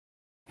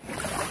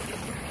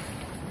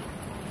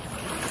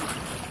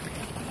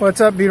What's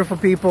up, beautiful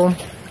people?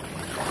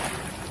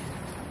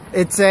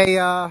 It's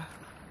a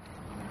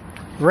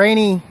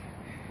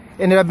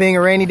ended up being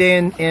a rainy day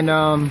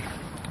in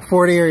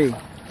Fort Erie.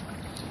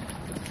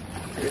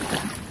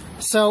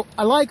 So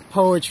I like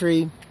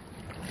poetry.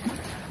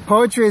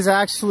 Poetry is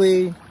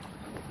actually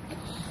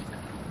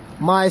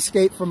my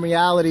escape from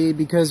reality,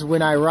 because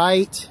when I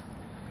write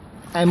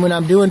and when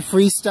I'm doing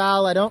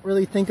freestyle, I don't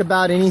really think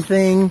about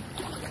anything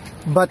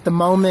but the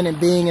moment and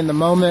being in the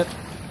moment.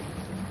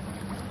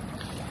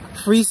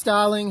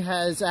 Freestyling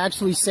has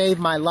actually saved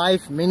my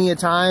life many a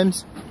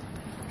times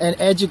and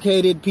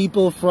educated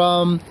people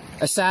from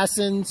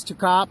assassins to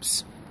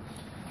cops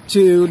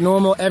to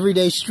normal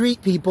everyday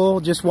street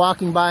people just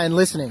walking by and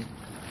listening.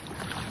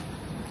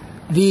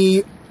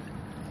 The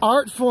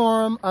art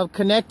form of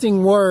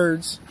connecting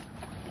words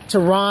to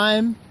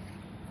rhyme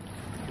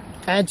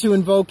and to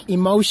invoke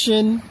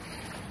emotion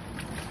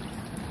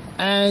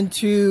and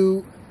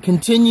to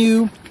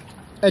continue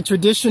a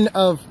tradition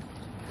of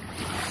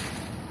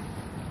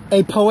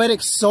a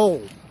poetic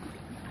soul,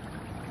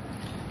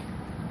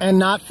 and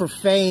not for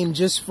fame,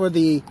 just for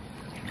the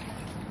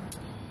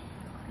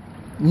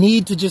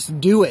need to just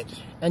do it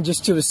and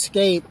just to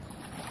escape.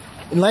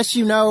 Unless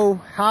you know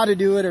how to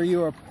do it or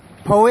you're a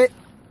poet,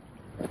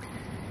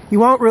 you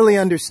won't really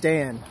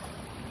understand.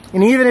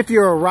 And even if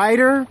you're a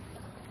writer,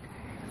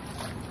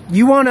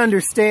 you won't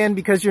understand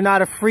because you're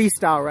not a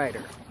freestyle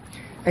writer.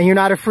 And you're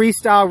not a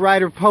freestyle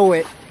writer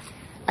poet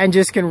and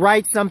just can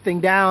write something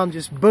down,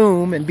 just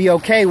boom, and be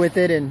okay with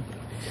it and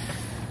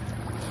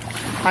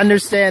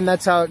understand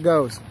that's how it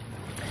goes.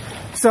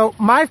 So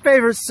my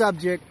favorite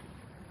subject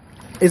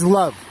is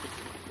love.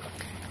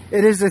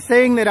 It is a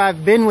thing that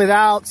I've been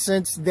without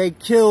since they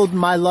killed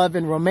my love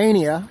in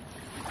Romania.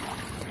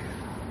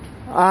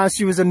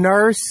 She was a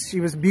nurse. She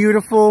was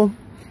beautiful.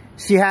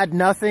 She had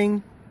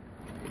nothing.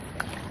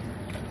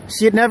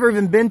 She had never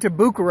even been to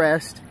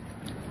Bucharest.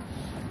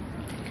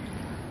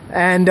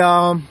 And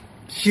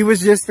she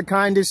was just the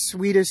kindest,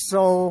 sweetest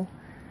soul.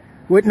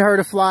 Wouldn't hurt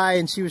a fly,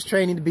 and she was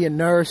training to be a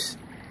nurse.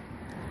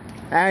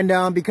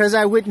 And because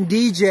I wouldn't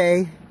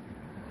DJ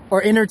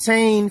or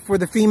entertain for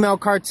the female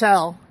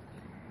cartel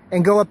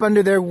and go up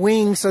under their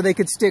wing so they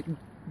could stick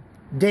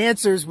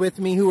dancers with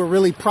me who were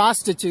really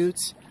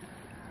prostitutes,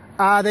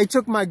 they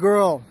took my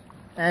girl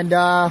and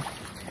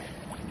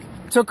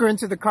took her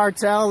into the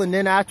cartel. And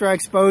then after I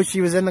exposed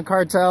she was in the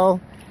cartel,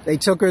 they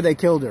took her, they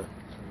killed her.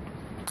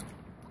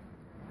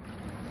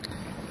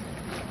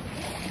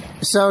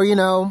 So, you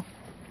know,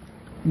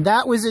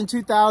 that was in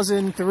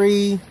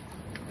 2003,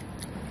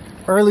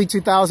 early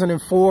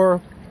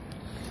 2004,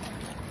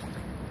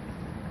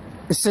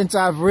 since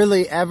I've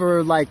really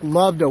ever,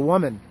 loved a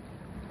woman.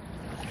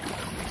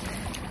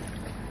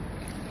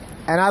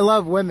 And I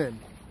love women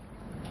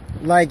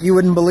like you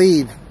wouldn't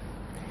believe.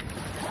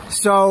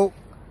 So,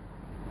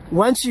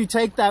 once you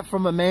take that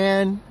from a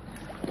man,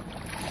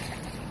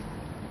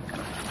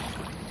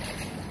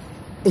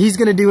 he's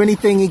going to do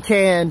anything he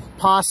can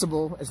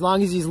possible, as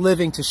long as he's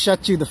living, to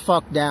shut you the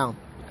fuck down.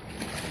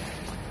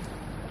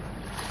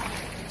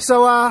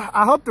 So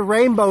I hope the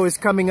rainbow is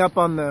coming up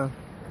on the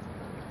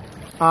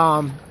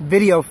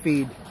video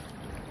feed.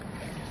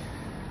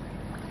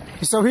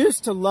 So here's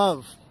to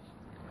love.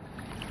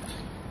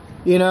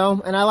 You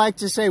know, and I like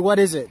to say, what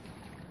is it?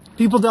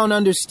 People don't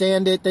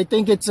understand it. They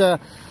think it's a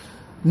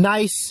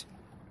nice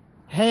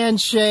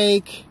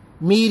handshake,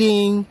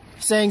 meeting,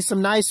 saying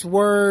some nice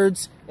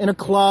words in a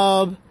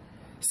club,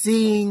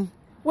 seeing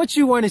what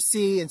you want to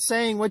see and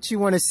saying what you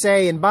want to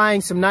say and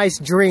buying some nice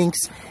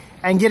drinks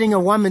and getting a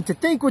woman to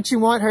think what you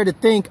want her to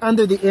think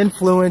under the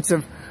influence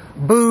of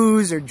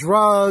booze or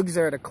drugs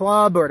or at a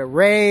club or at a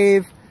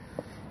rave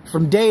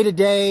from day to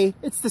day.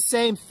 It's the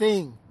same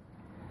thing.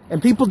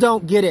 And people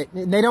don't get it.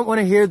 And they don't want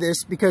to hear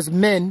this because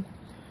men,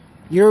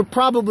 you're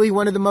probably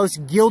one of the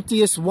most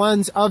guiltiest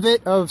ones of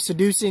it, of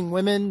seducing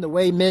women the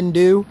way men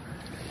do.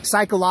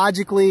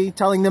 Psychologically,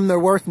 telling them they're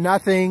worth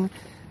nothing.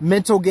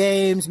 Mental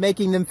games,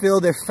 making them feel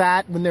they're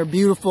fat when they're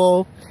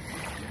beautiful.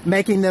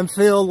 Making them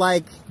feel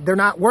like they're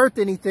not worth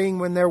anything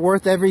when they're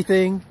worth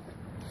everything.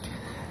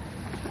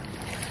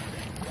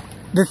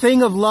 The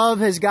thing of love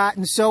has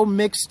gotten so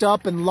mixed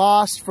up and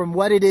lost from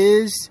what it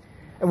is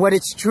and what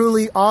it's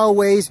truly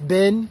always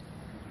been.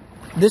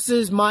 This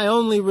is my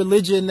only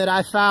religion that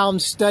I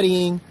found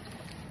studying.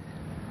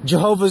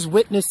 Jehovah's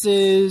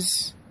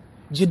Witnesses,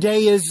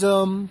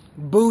 Judaism,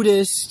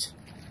 Buddhist,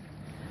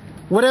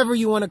 whatever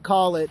you want to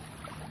call it.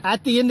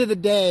 At the end of the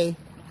day,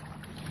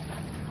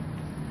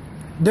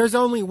 there's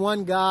only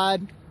one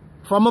God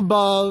from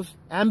above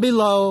and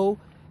below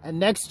and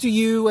next to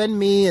you and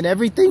me and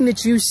everything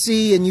that you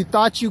see and you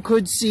thought you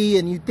could see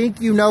and you think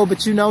you know,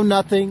 but you know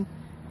nothing.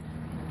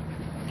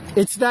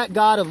 It's that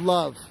God of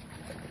love.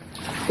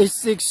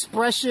 It's the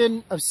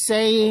expression of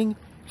saying,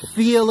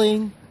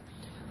 feeling,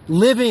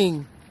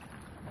 living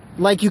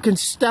like you can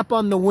step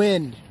on the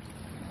wind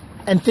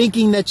and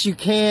thinking that you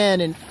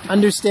can, and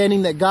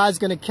understanding that God's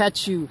going to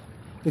catch you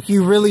if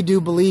you really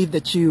do believe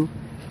that you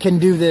can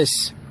do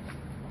this.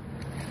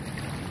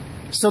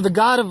 So the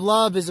God of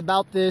love is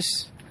about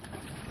this.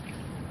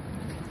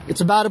 It's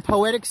about a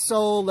poetic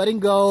soul letting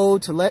go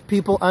to let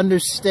people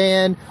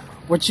understand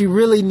what you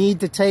really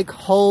need to take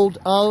hold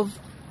of.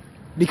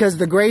 Because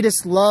the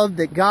greatest love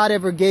that God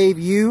ever gave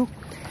you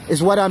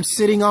is what I'm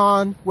sitting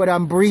on, what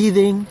I'm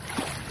breathing,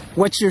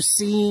 what you're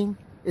seeing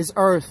is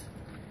Earth.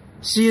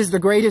 She is the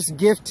greatest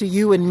gift to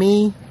you and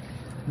me,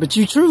 but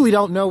you truly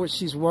don't know what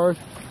she's worth.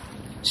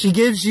 She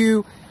gives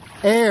you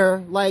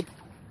air like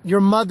your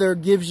mother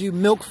gives you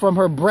milk from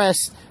her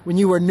breast when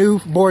you were a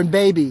newborn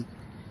baby.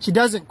 She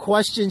doesn't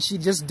question, she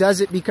just does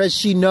it because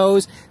she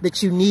knows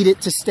that you need it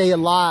to stay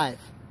alive.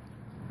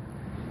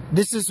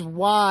 This is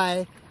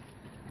why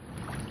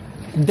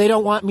they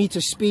don't want me to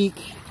speak.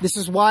 This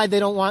is why they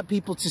don't want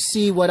people to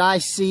see what I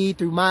see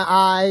through my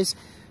eyes,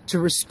 to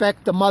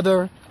respect the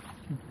mother,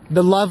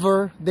 the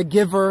lover, the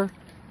giver.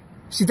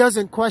 She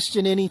doesn't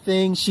question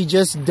anything, she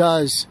just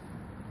does.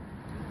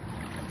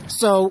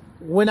 So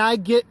when I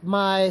get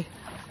my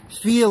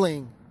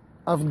feeling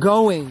of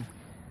going,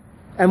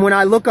 and when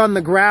I look on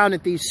the ground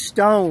at these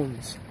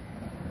stones,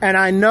 and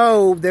I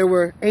know there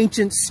were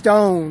ancient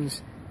stones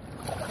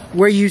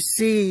where you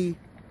see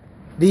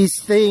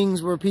these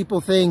things where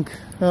people think,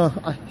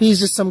 oh, he's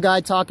just some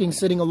guy talking,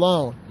 sitting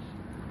alone.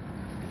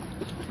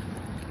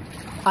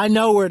 I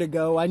know where to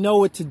go. I know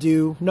what to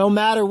do. No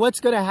matter what's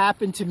going to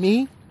happen to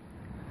me,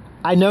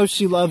 I know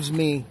she loves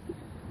me.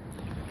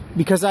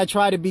 Because I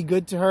try to be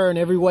good to her in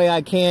every way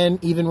I can,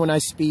 even when I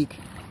speak.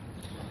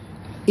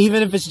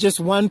 Even if it's just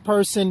one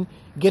person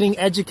getting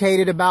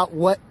educated about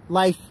what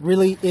life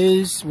really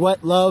is,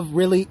 what love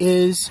really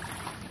is,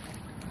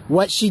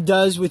 what she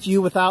does with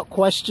you without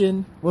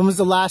question. When was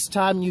the last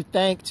time you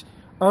thanked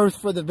Earth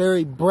for the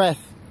very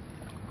breath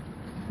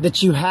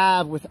that you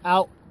have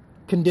without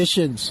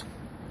conditions?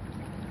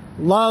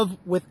 Love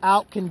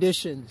without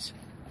conditions.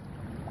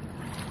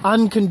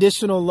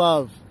 Unconditional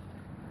love.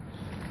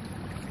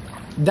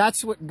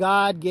 That's what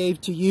God gave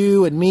to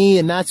you and me,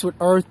 and that's what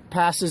Earth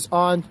passes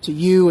on to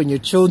you and your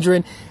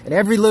children and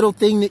every little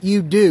thing that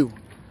you do.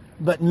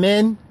 But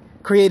men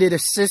created a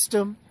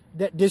system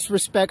that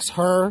disrespects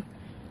her,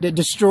 that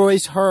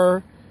destroys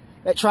her,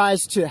 that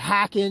tries to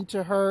hack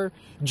into her,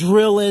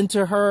 drill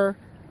into her,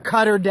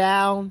 cut her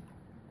down,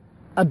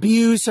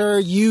 abuse her,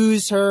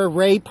 use her,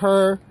 rape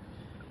her.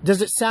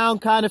 Does it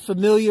sound kind of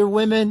familiar,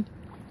 women?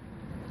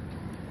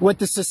 What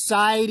the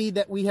society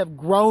that we have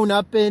grown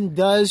up in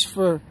does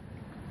for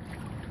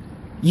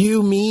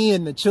you, me,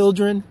 and the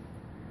children?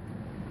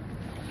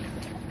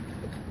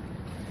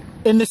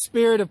 In the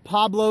spirit of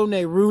Pablo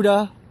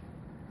Neruda,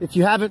 if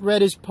you haven't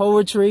read his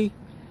poetry,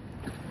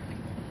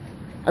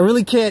 I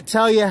really can't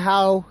tell you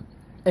how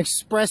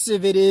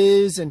expressive it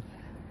is and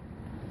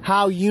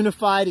how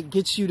unified it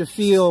gets you to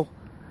feel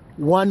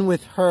one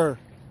with her.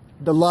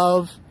 The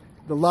love,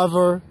 the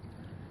lover,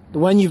 the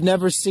one you've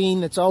never seen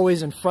that's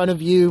always in front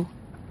of you.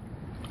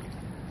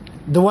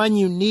 The one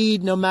you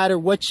need no matter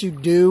what you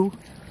do.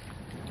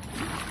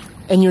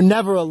 And you're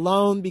never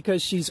alone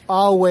because she's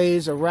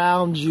always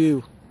around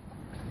you.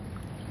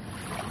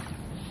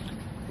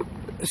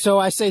 So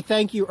I say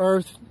thank you,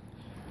 Earth,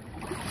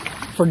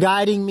 for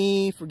guiding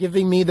me, for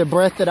giving me the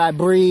breath that I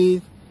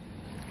breathe.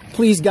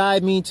 Please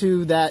guide me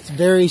to that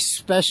very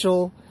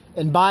special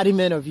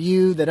embodiment of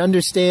you that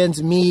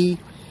understands me,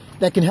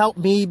 that can help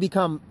me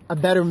become a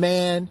better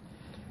man,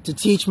 to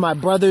teach my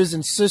brothers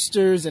and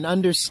sisters and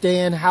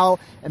understand how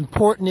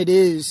important it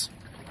is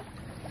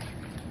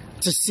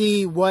to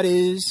see what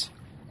is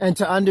and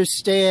to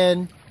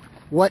understand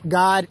what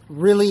God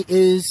really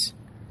is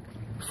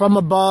from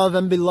above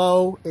and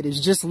below. It is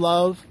just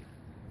love.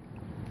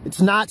 It's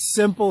not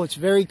simple. It's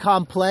very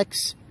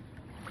complex.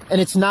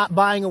 And it's not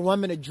buying a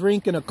woman a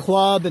drink in a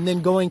club and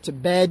then going to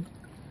bed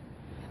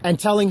and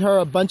telling her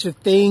a bunch of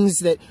things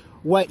that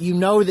what you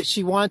know that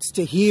she wants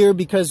to hear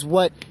because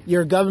what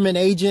you're a government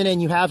agent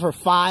and you have her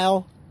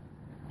file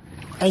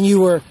and you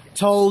were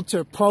told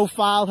to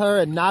profile her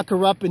and knock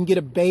her up and get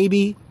a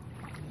baby.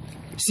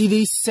 See,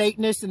 these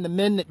Satanists and the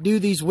men that do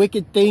these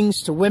wicked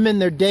things to women,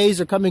 their days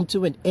are coming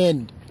to an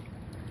end.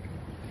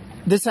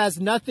 This has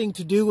nothing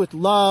to do with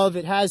love.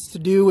 It has to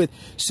do with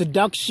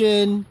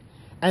seduction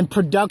and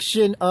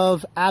production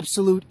of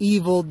absolute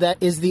evil that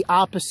is the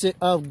opposite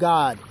of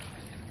God.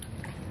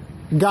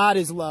 God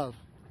is love.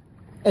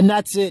 And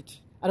that's it.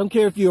 I don't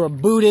care if you're a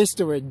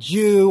Buddhist or a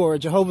Jew or a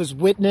Jehovah's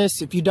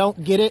Witness. If you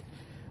don't get it,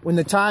 when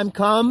the time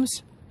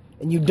comes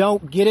and you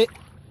don't get it,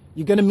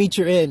 you're going to meet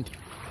your end.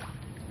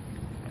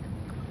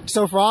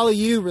 So for all of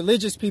you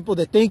religious people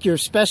that think you're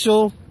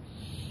special,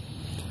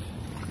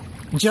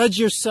 judge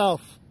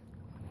yourself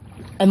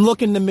and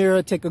look in the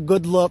mirror, take a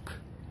good look.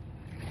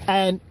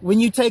 And when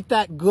you take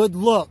that good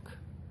look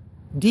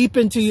deep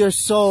into your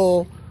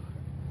soul,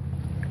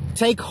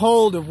 take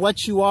hold of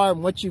what you are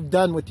and what you've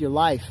done with your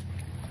life.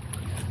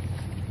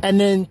 And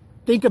then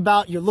think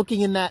about you're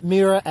looking in that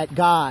mirror at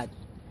God.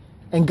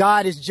 And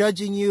God is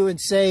judging you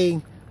and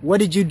saying, what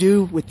did you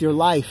do with your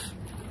life?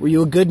 Were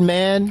you a good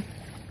man?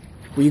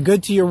 Were you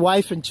good to your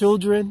wife and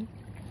children?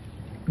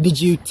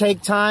 Did you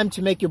take time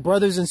to make your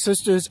brothers and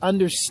sisters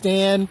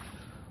understand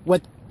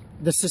what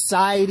the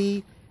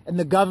society and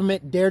the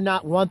government dare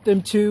not want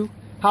them to?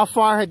 How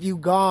far have you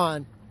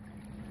gone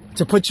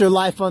to put your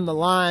life on the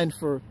line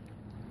for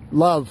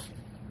love,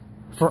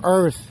 for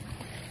earth,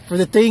 for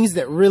the things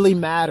that really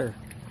matter?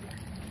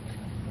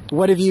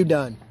 What have you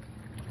done?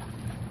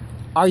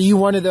 Are you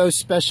one of those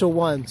special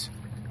ones?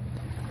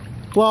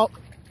 Well,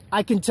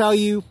 I can tell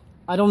you,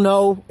 I don't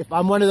know if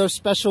I'm one of those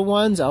special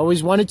ones. I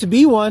always wanted to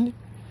be one.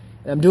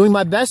 And I'm doing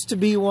my best to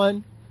be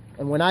one.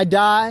 And when I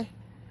die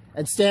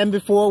and stand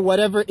before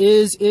whatever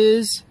is,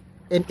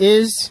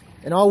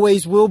 and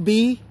always will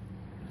be,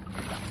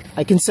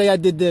 I can say I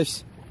did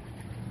this.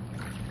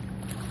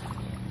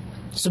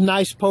 Some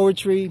nice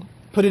poetry.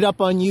 Put it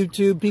up on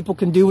YouTube. People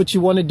can do what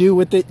you want to do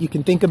with it. You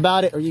can think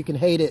about it or you can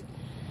hate it.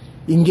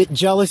 You can get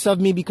jealous of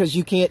me because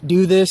you can't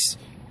do this.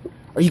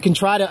 Or you can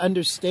try to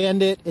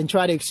understand it and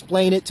try to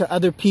explain it to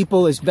other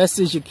people as best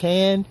as you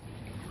can.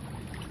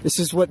 This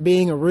is what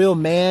being a real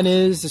man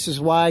is. This is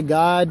why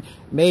God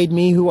made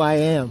me who I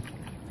am.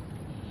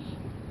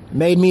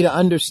 Made me to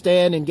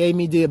understand and gave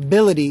me the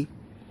ability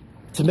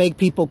to make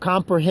people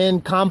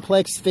comprehend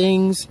complex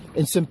things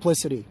in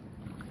simplicity.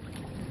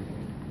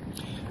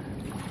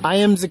 I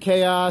am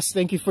Zakaos.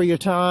 Thank you for your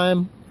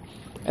time.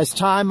 As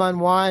time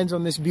unwinds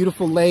on this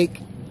beautiful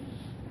lake,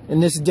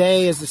 and this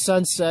day as the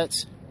sun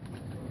sets,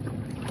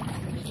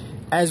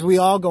 as we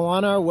all go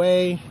on our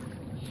way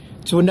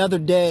to another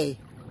day,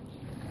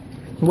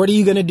 what are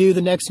you going to do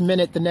the next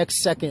minute, the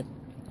next second?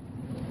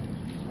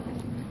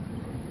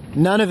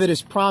 None of it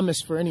is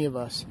promised for any of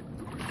us.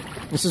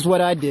 This is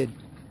what I did.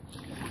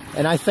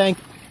 And I thank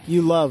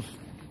you, love,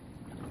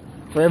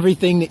 for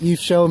everything that you've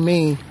shown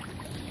me.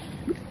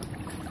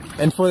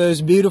 And for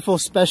those beautiful,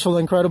 special,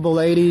 incredible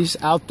ladies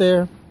out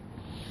there,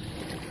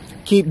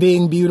 keep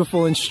being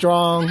beautiful and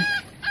strong.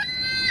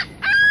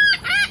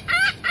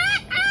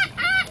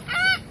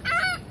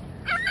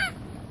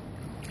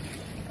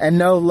 And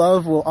know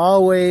love will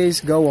always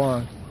go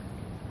on.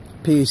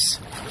 Peace.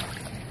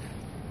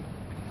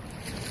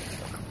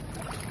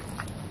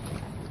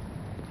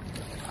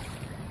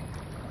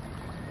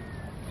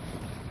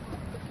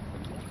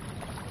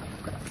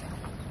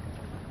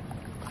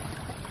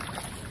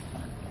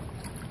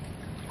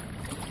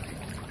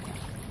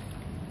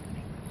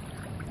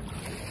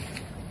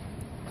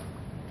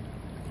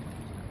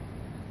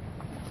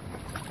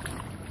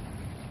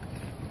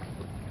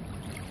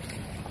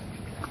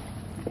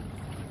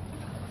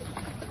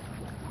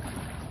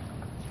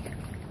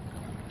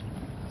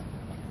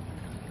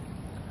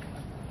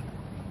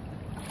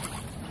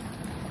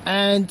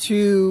 And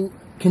to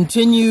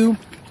continue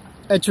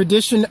a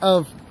tradition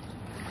of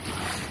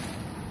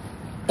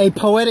a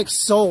poetic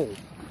soul,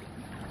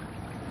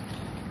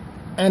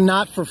 and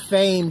not for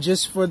fame,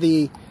 just for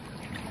the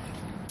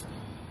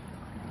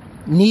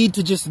need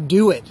to just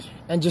do it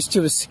and just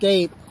to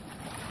escape.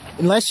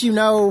 Unless you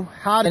know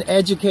how to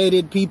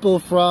educated people,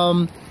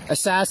 from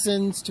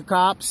assassins to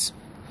cops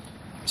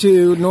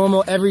to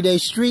normal everyday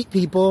street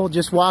people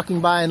just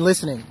walking by and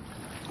listening.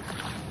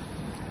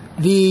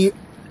 The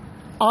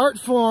art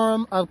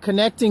form of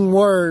connecting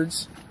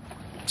words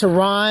to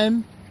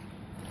rhyme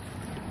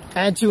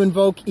and to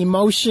invoke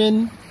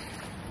emotion.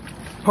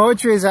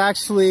 Poetry is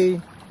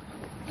actually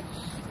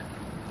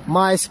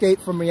my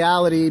escape from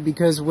reality,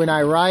 because when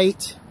I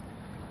write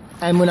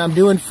and when I'm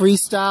doing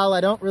freestyle,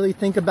 I don't really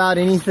think about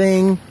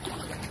anything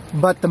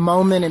but the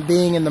moment and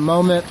being in the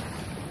moment.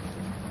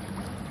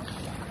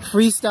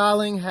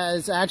 Freestyling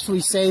has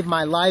actually saved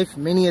my life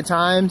many a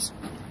times.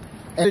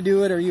 And to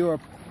do it, or you're a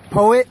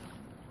poet,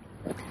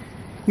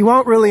 you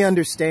won't really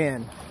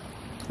understand.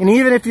 And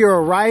even if you're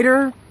a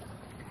writer,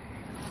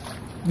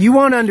 you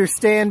won't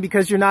understand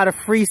because you're not a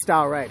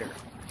freestyle writer.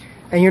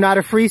 And you're not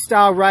a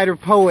freestyle writer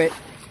poet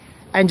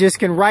and just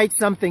can write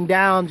something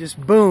down,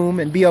 just boom,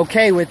 and be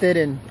okay with it.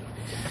 And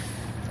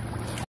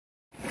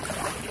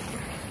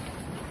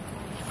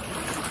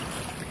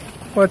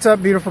what's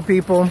up, beautiful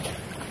people?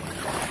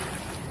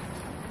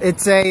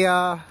 It's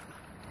a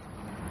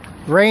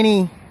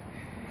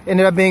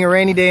ended up being a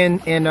rainy day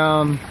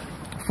in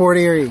Fort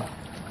Erie.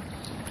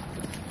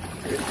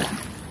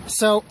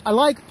 So I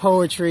like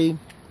poetry,